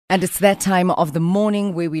And it's that time of the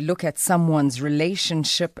morning where we look at someone's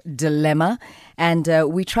relationship dilemma and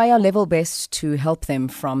we try our level best to help them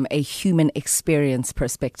from a human experience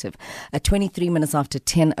perspective. At 23 minutes after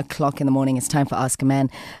 10 o'clock in the morning, it's time for Ask a Man.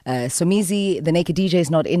 Somizi, the Naked DJ,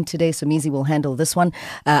 is not in today. Somizi will handle this one.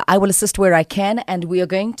 I will assist where I can, and we are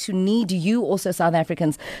going to need you, also South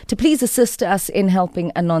Africans, to please assist us in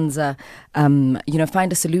helping Anonza,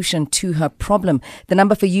 find a solution to her problem. The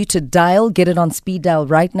number for you to dial, get it on speed dial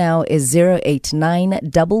right now, is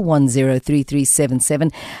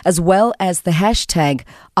 089-110-3377, as well as the hashtag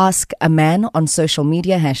Ask a Man on social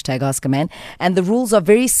media, hashtag Ask a Man. And the rules are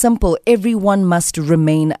very simple. Everyone must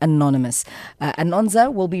remain anonymous.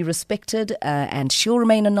 Anonza will be respected and she'll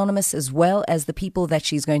remain anonymous, as well as the people that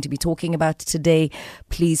she's going to be talking about today.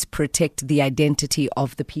 Please protect the identity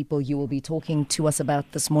of the people you will be talking to us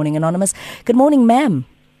about this morning, Anonymous. Good morning, ma'am.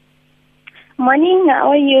 Morning, how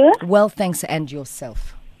are you? Well, thanks, and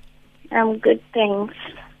yourself? I'm good, thanks.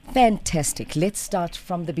 Fantastic. Let's start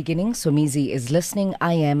from the beginning. Somizi is listening.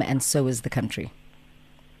 I am, and so is the country.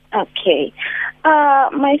 Okay.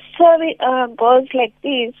 My story goes like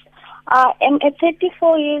this. I'm a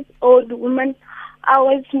 34-year-old woman. I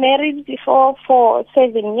was married before for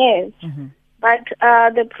 7 years. Mm-hmm. But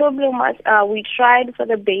the problem was we tried for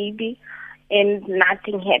the baby and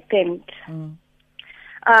nothing happened. Mm.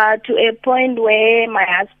 To a point where my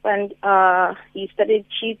husband, he started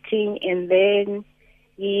cheating, and then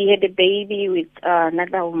he had a baby with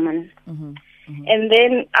another woman. Mm-hmm. Mm-hmm. And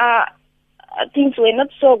then things were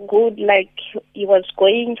not so good. Like, he was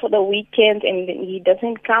going for the weekend and he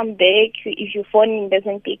doesn't come back. If you phone him, he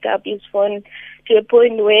doesn't pick up his phone, to a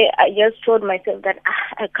point where I just told myself that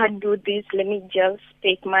I can't do this. Let me just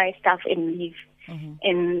take my stuff and leave. Mm-hmm.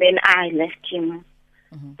 And then I left him.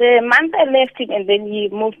 Mm-hmm. The month I left him, and then he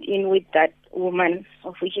moved in with that woman,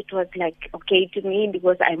 of which it was like okay to me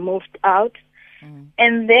because I moved out. Mm.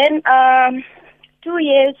 And then 2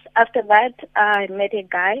 years after that, I met a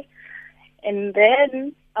guy, and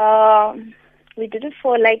then we did it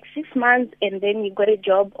for like 6 months, and then he got a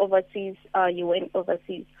job overseas. He went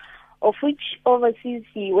overseas, of which overseas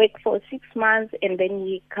he worked for 6 months, and then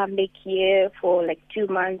he come back here for like 2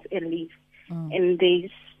 months and leave. Mm. And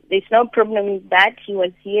there's no problem with that. He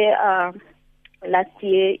was here last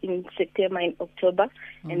year in September and October,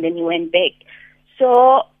 and then he went back.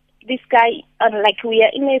 So this guy, we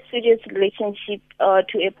are in a serious relationship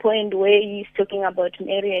to a point where he's talking about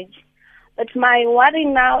marriage. But my worry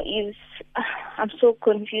now is I'm so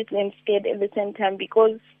confused and scared at the same time,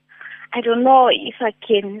 because I don't know if I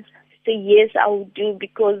can say yes, I will do,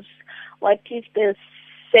 because what if the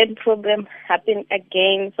same problem happen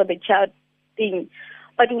again for the child thing?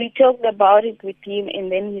 But we talked about it with him,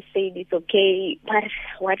 and then he said it's okay. But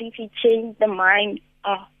what if he changed the mind?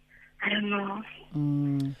 I don't know.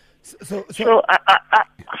 Mm. So,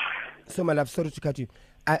 my love, sorry to cut you.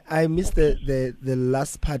 I missed the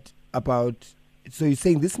last part about. So you're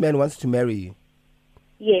saying this man wants to marry you?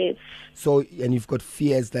 Yes. So, and you've got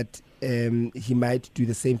fears that he might do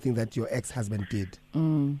the same thing that your ex-husband did?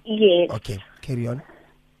 Mm. Yes. Okay, carry on.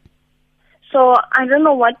 So I don't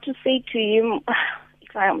know what to say to him.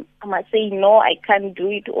 I might say no, I can't do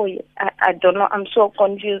it, or I don't know. I'm so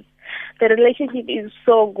confused. The relationship is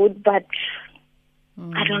so good, but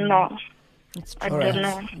I don't know. It's I don't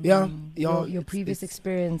know. Yeah, your previous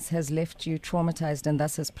experience has left you traumatized, and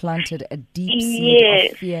thus has planted a deep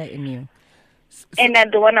seed of fear in you. And I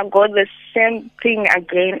don't want to go the same thing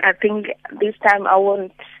again. I think this time I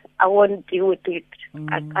won't deal with it.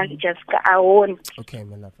 I won't. Okay,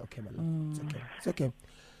 my love. It's okay.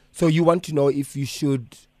 So you want to know if you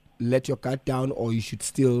should let your guard down, or you should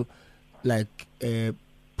still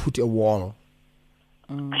put a wall?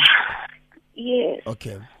 Yes.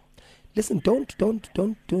 Okay. Listen, don't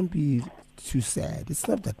be too sad. It's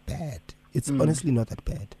not that bad. It's honestly not that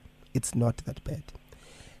bad. It's not that bad.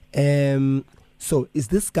 So is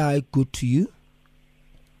this guy good to you?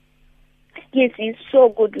 Yes, he's so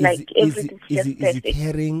good. Everything. Is he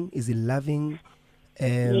caring? Is he loving?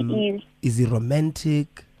 He is. Is he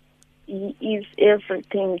romantic? He is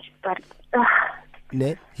everything, but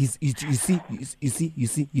you see,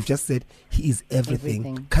 you've just said he is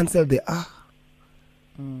everything. Cancel the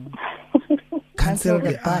Cancel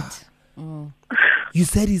the but. You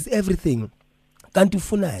said he's everything. Kantu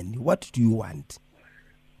funani, what do you want?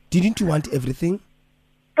 Didn't you want everything?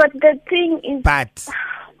 But the thing is,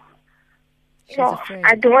 so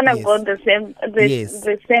I don't want to go the same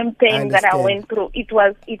pain that I went through. It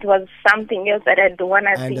was something else that I don't want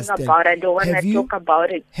to think about. I don't want to talk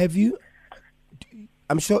about it. Have you?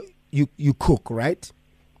 I'm sure you cook, right?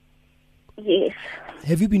 Yes.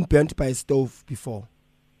 Have you been burnt by a stove before?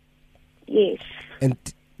 Yes. And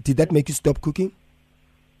did that make you stop cooking?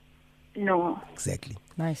 No. Exactly.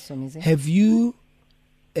 Nice, Somizi. Have you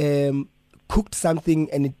cooked something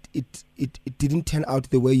and it didn't turn out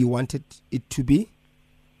the way you wanted it to be?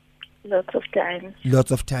 Lots of times.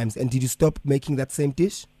 Lots of times. And did you stop making that same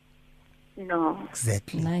dish? No.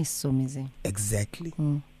 Exactly. Nice, Somizi. Exactly.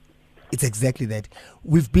 It's exactly that.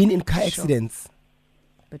 We've been in car Sure. accidents.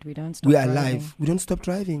 But we don't stop We are driving. alive. We don't stop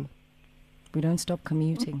driving. We don't stop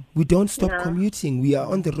commuting. We don't stop Yeah. commuting. We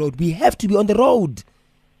are on the road. We have to be on the road.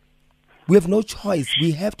 We have no choice.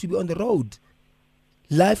 We have to be on the road.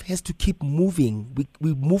 Life has to keep moving.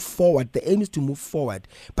 We move forward. The aim is to move forward.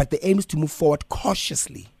 But the aim is to move forward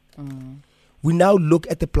cautiously. We now look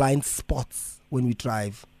at the blind spots when we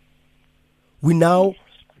drive. We now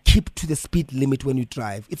keep to the speed limit when we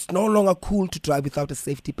drive. It's no longer cool to drive without a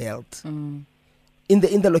safety belt. In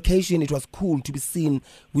the location, it was cool to be seen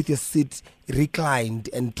with your seat reclined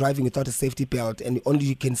and driving without a safety belt, and only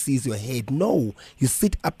you can see is your head. No, you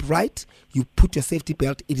sit upright, you put your safety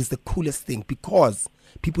belt. It is the coolest thing because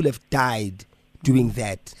people have died doing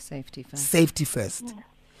that. Safety first. Safety first.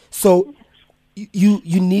 So you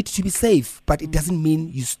need to be safe, but it doesn't mean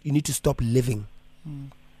you need to stop living.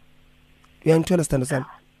 You understand?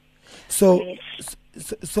 So, Yes.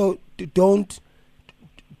 so don't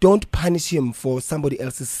punish him for somebody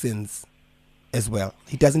else's sins as well.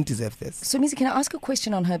 He doesn't deserve this. So, Missy, can I ask a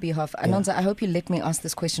question on her behalf? Anonza, I hope you let me ask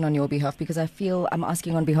this question on your behalf because I feel I'm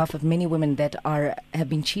asking on behalf of many women that have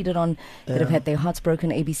been cheated on, that have had their hearts broken,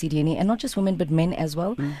 ABCDNE, and not just women but men as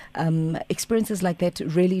well. Experiences like that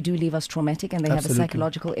really do leave us traumatic, and they have a Absolutely.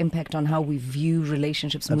 psychological impact on how we view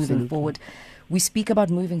relationships moving Absolutely. forward. We speak about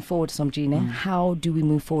moving forward, Somjine. How do we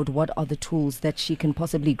move forward? What are the tools that she can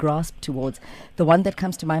possibly grasp towards? The one that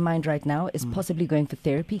comes to my mind right now is possibly going for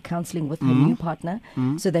therapy, counseling with her new partner,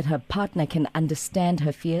 so that her partner can understand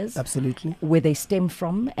her fears, Absolutely. where they stem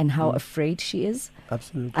from, and how afraid she is.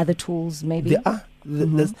 Absolutely. Other tools, maybe? There are.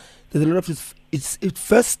 There's a lot of it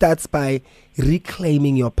first starts by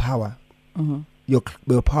reclaiming your power, your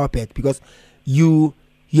power back, because you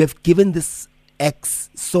have given this ex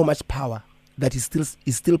so much power that is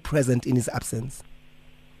still present in his absence.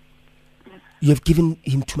 You have given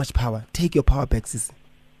him too much power. Take your power back, sis.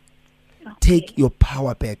 Take your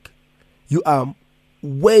power back. You are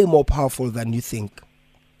way more powerful than you think.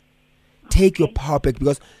 Take your power back,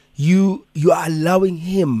 because you are allowing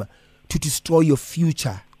him to destroy your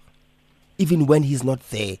future even when he's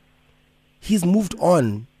not there. He's moved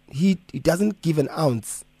on. He doesn't give an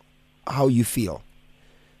ounce how you feel.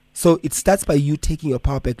 So it starts by you taking your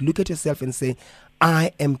power back. Look at yourself and say,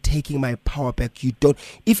 I am taking my power back. You don't.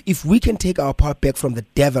 If we can take our power back from the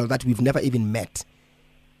devil that we've never even met,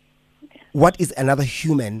 what is another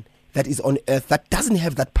human that is on earth that doesn't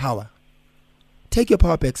have that power? Take your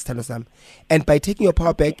power back, Standosam. And by taking your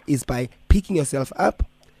power back is by picking yourself up.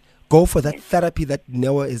 Go for that therapy that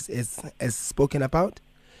Noah has spoken about.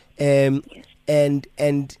 And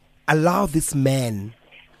allow this man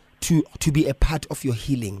to be a part of your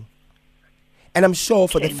healing. And I'm sure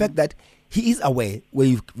for the fact that he is aware where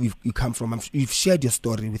you come from. You've shared your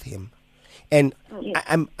story with him. And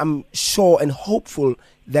I'm sure and hopeful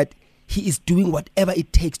that he is doing whatever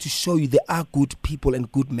it takes to show you there are good people and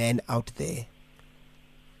good men out there.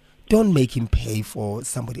 Don't make him pay for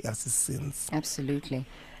somebody else's sins. Absolutely.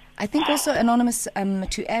 I think also, Anonymous,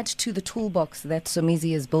 to add to the toolbox that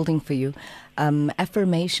Somizi is building for you,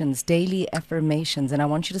 affirmations, daily affirmations. And I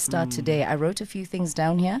want you to start today. I wrote a few things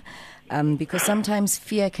down here because sometimes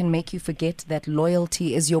fear can make you forget that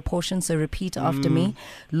loyalty is your portion. So repeat after me.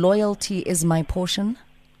 Loyalty is my portion.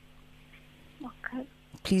 Okay.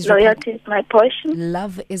 Please repeat. Loyalty is my portion.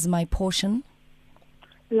 Love is my portion.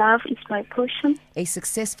 Love is my portion. A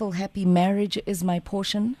successful, happy marriage is my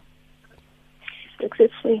portion.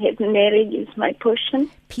 Successful happy marriage is my portion.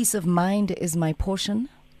 Peace of mind is my portion.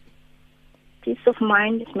 Peace of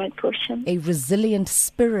mind is my portion. A resilient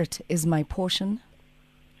spirit is my portion.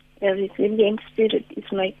 A resilient spirit is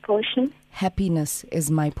my portion. Happiness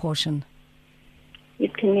is my portion.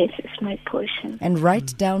 Happiness is my portion. And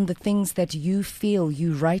write down the things that you feel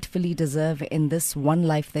you rightfully deserve in this one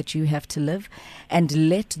life that you have to live, and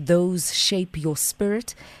let those shape your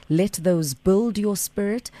spirit, let those build your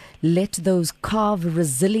spirit, let those carve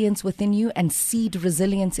resilience within you and seed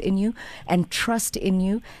resilience in you and trust in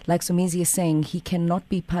you. Like Somizi is saying, he cannot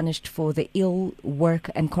be punished for the ill work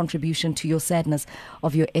and contribution to your sadness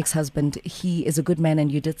of your ex-husband. He is a good man,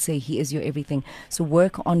 and you did say he is your everything. So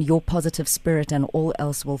work on your positive spirit and all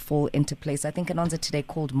else will fall into place. I think Anonza today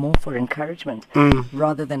called more for encouragement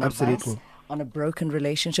rather than Absolutely. advice on a broken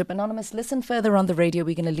relationship. Anonymous, listen further on the radio.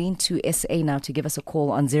 We're going to lean to SA now to give us a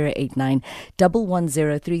call on 089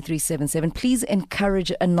 110 3377. Please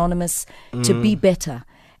encourage Anonymous to be better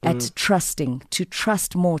at trusting, to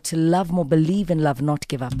trust more, to love more, believe in love, not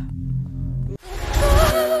give up.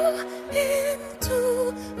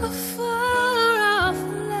 Into a far-off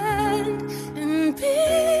land and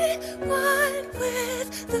be one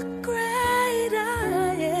with the great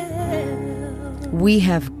I am. We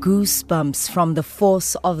have goosebumps from the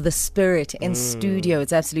force of the Spirit in studio.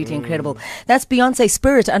 It's absolutely incredible. That's Beyonce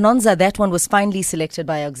Spirit. Anonza, that one was finally selected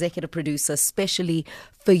by our executive producer, specially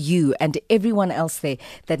for you and everyone else there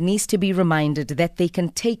that needs to be reminded that they can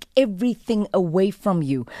take everything away from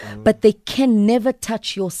you, but they can never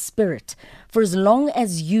touch your spirit. For as long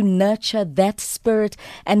as you nurture that spirit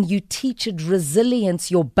and you teach it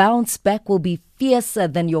resilience, your bounce back will be fiercer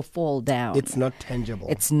than your fall down. It's not tangible.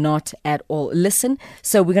 It's not at all. Listen,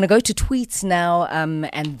 so we're going to go to tweets now,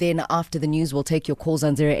 and then after the news, we'll take your calls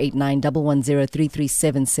on 089 110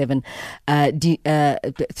 3377.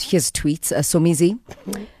 Here's tweets. Somizi,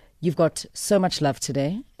 you've got so much love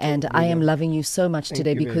today, and I am loving you so much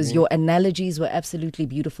today because your analogies were absolutely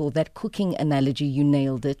beautiful. That cooking analogy, you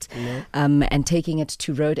nailed it. And taking it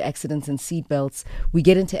to road accidents and seat belts. We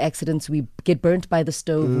get into accidents, we get burnt by the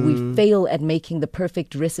stove, we fail at making the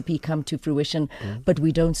perfect recipe come to fruition, but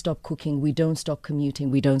we don't stop cooking, we don't stop commuting,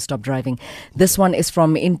 we don't stop driving. This one is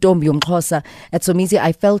from Intombi Umxhosa. At Somizi,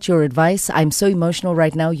 I felt your advice. I'm so emotional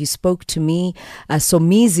right now. You spoke to me.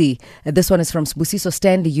 Somizi, this one is from Busiso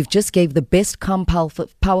Stanley. You've just gave the best calm,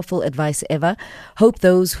 powerful advice ever. Hope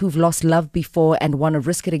those who've lost love before and want to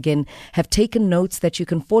risk it again have taken notes that you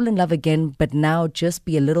can fall in love again, but now just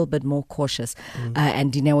be a little bit more cautious.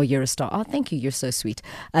 And Dinewa, you're a star. Oh, thank you. You're so sweet.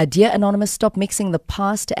 Dear Anonymous, stop mixing the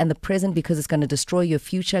past and the present because it's going to destroy your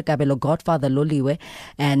future. Gabelo Godfather Loliwe.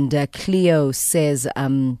 And Cleo says,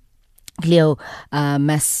 Cleo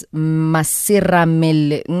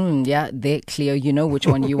Masiramele. Yeah, there, Cleo, you know which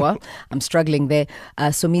one you are. I'm struggling there.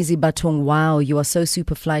 Somizi Batung, wow, you are so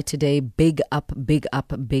super fly today. Big up, big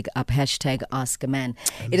up, big up. Hashtag Ask a Man.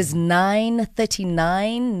 It is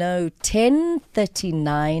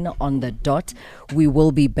 10:39 on the dot. We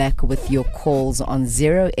will be back with your calls on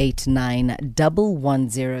 089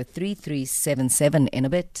 110 3377 in a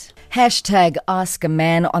bit. Hashtag Ask a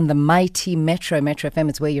Man on the mighty Metro FM.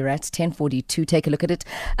 It's where you're at. 10:42. Take a look at it.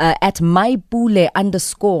 At Maibule_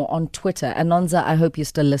 on Twitter. Anonza, I hope you're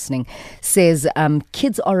still listening. Says,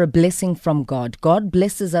 kids are a blessing from God. God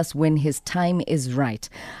blesses us when his time is right.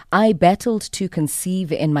 I battled to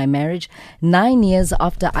conceive in my marriage. 9 years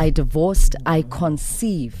after I divorced, I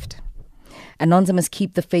conceived. Anonza must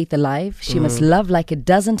keep the faith alive. She must love like it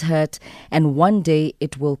doesn't hurt. And one day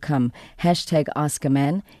it will come. Hashtag Ask a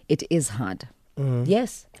Man. It is hard.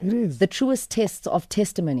 Yes. It is. The truest tests of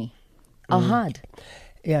testimony are hard.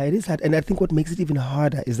 Yeah, it is hard. And I think what makes it even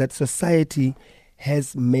harder is that society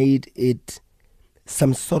has made it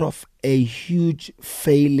some sort of a huge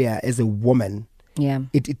failure as a woman. Yeah.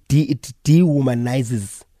 It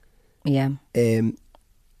dehumanizes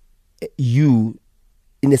you,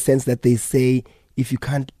 in a sense that they say if you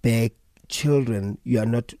can't bear children, you are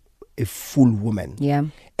not a full woman. Yeah.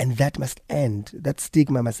 And that must end. That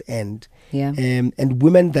stigma must end. Yeah. And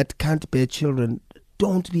women that can't bear children,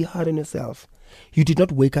 don't be hard on yourself. You did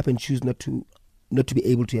not wake up and choose not to be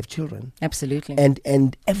able to have children. Absolutely.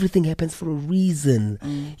 And everything happens for a reason.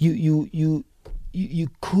 You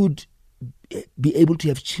could be able to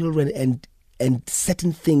have children, and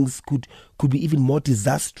certain things could be even more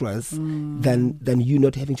disastrous than you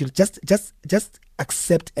not having children. Just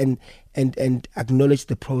accept and acknowledge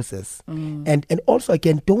the process. And also,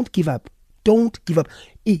 again, don't give up. Don't give up.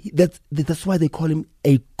 That's why they call him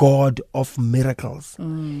a God of miracles.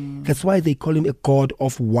 That's why they call him a God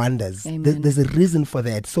of wonders. There's a reason for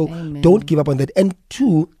that. So don't give up on that. And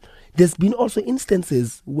two, there's been also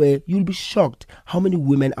instances where you'll be shocked how many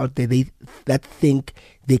women out there that think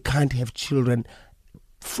they can't have children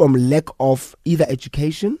from lack of either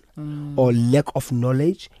education or lack of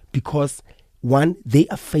knowledge, because one, they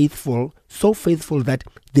are faithful, so faithful that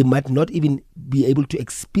they might not even be able to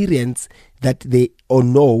experience that they or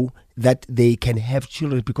know that they can have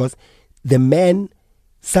children, because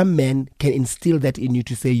some men can instill that in you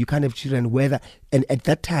to say you can't have children, and at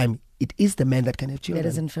that time it is the man that can have children. That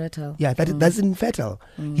is infertile. Yeah, that's infertile.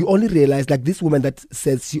 You only realize, like this woman that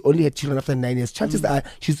says she only had children after 9 years, chances are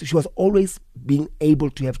she was always being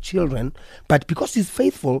able to have children, but because she's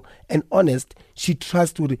faithful and honest, she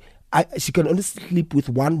trusts she can only sleep with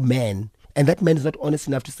one man, and that man is not honest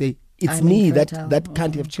enough to say, it's I'm me infertile. that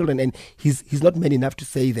can't have children, and he's not man enough to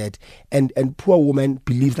say that, and poor woman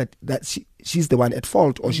believes that she's the one at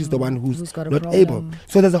fault, or she's the one Who's got a not problem. able.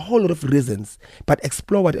 So there's a whole lot of reasons. But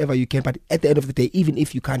explore whatever you can. But at the end of the day, even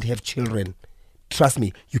if you can't have children, trust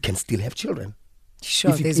me, you can still have children.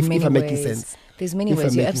 Sure, If you- there's if many I'm ways. making sense. There's many If I'm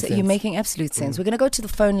ways. You're, making you're sense. making absolute sense. We're going to go to the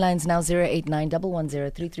phone lines now,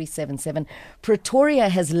 089-110-3377. Pretoria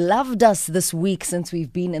has loved us this week since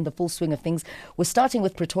we've been in the full swing of things. We're starting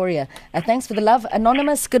with Pretoria. Thanks for the love.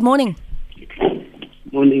 Anonymous, good morning.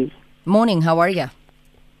 Morning. Morning, how are you?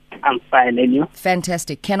 I'm fine, and you?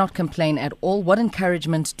 Fantastic. Cannot complain at all. What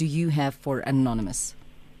encouragement do you have for Anonymous?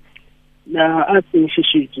 Now, I think she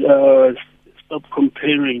should stop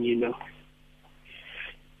comparing,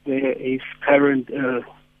 his current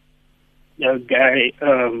guy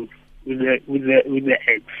with the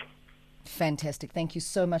ex. Fantastic. Thank you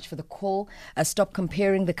so much for the call. Stop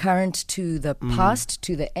comparing the current to the past,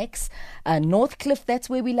 to the ex. Northcliffe, that's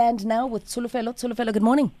where we land now with Tsulufelo. Tsulufelo, good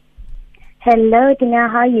morning. Hello, Dina,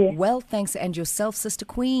 how are you? Well, thanks. And yourself, Sister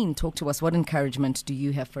Queen. Talk to us. What encouragement do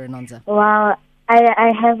you have for Anonza? Well,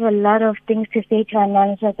 I have a lot of things to say to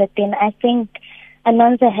Anonza, but then I think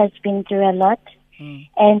Anonza has been through a lot,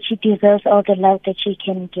 and she deserves all the love that she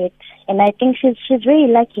can get. And I think she's very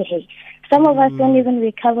lucky. Hey, some of us don't even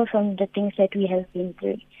recover from the things that we have been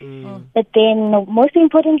through. But then, most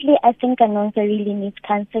importantly, I think Anonza really needs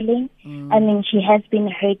counseling. I mean, she has been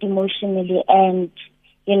hurt emotionally, and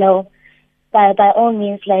by all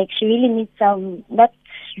means, like, she really needs some, not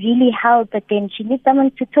really help, but then she needs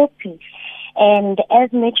someone to talk to. And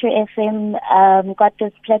as Metro FM got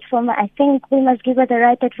this platform, I think we must give her the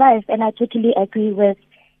right advice. And I totally agree with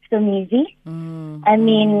Somizi. I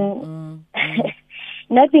mean,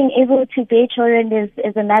 not being able to bear children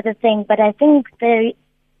is another thing. But I think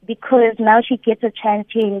because now she gets a chance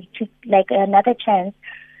to another chance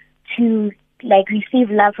to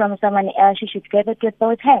receive love from someone else, she should give it with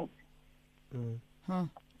both hands.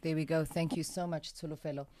 There we go. Thank you so much,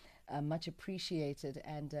 Tsulufelo. Much appreciated.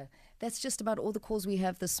 And that's just about all the calls we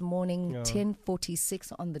have this morning.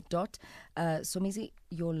 10:46 on the dot. Somizi,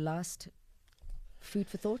 your last food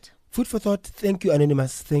for thought? Food for thought. Thank you,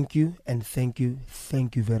 Anonymous. Thank you. And thank you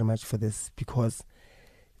very much for this, because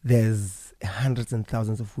there's hundreds and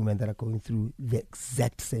thousands of women that are going through the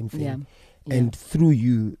exact same thing. Yeah. And through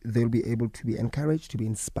you, they'll be able to be encouraged, to be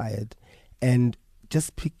inspired. And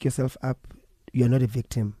just pick yourself up. You are not a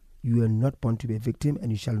victim. You are not born to be a victim,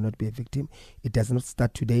 and you shall not be a victim. It does not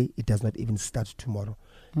start today. It does not even start tomorrow.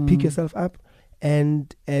 Pick yourself up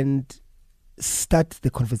and start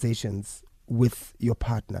the conversations with your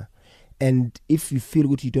partner. And if you feel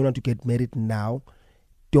good, you don't want to get married now,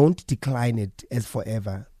 don't decline it as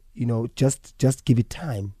forever. Just give it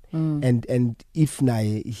time. And if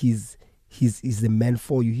he's the man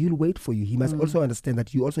for you, he'll wait for you. He must also understand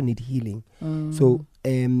that you also need healing. So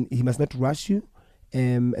he must not rush you.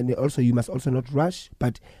 And also you must also not rush,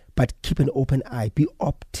 but keep an open eye. Be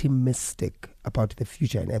optimistic about the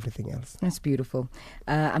future and everything else. That's beautiful.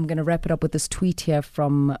 I'm going to wrap it up with this tweet here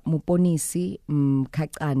from Muponisi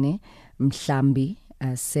Mkakane Mhlambi.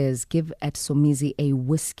 Says, give at Somizi a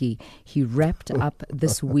whiskey. He wrapped up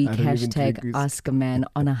this week, hashtag Ask a Man,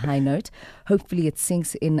 on a high note. Hopefully it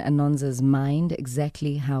sinks in Anonza's mind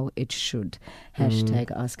exactly how it should.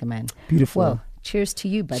 Hashtag Ask a Man. Beautiful. Well, cheers to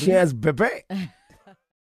you, buddy. Cheers, baby.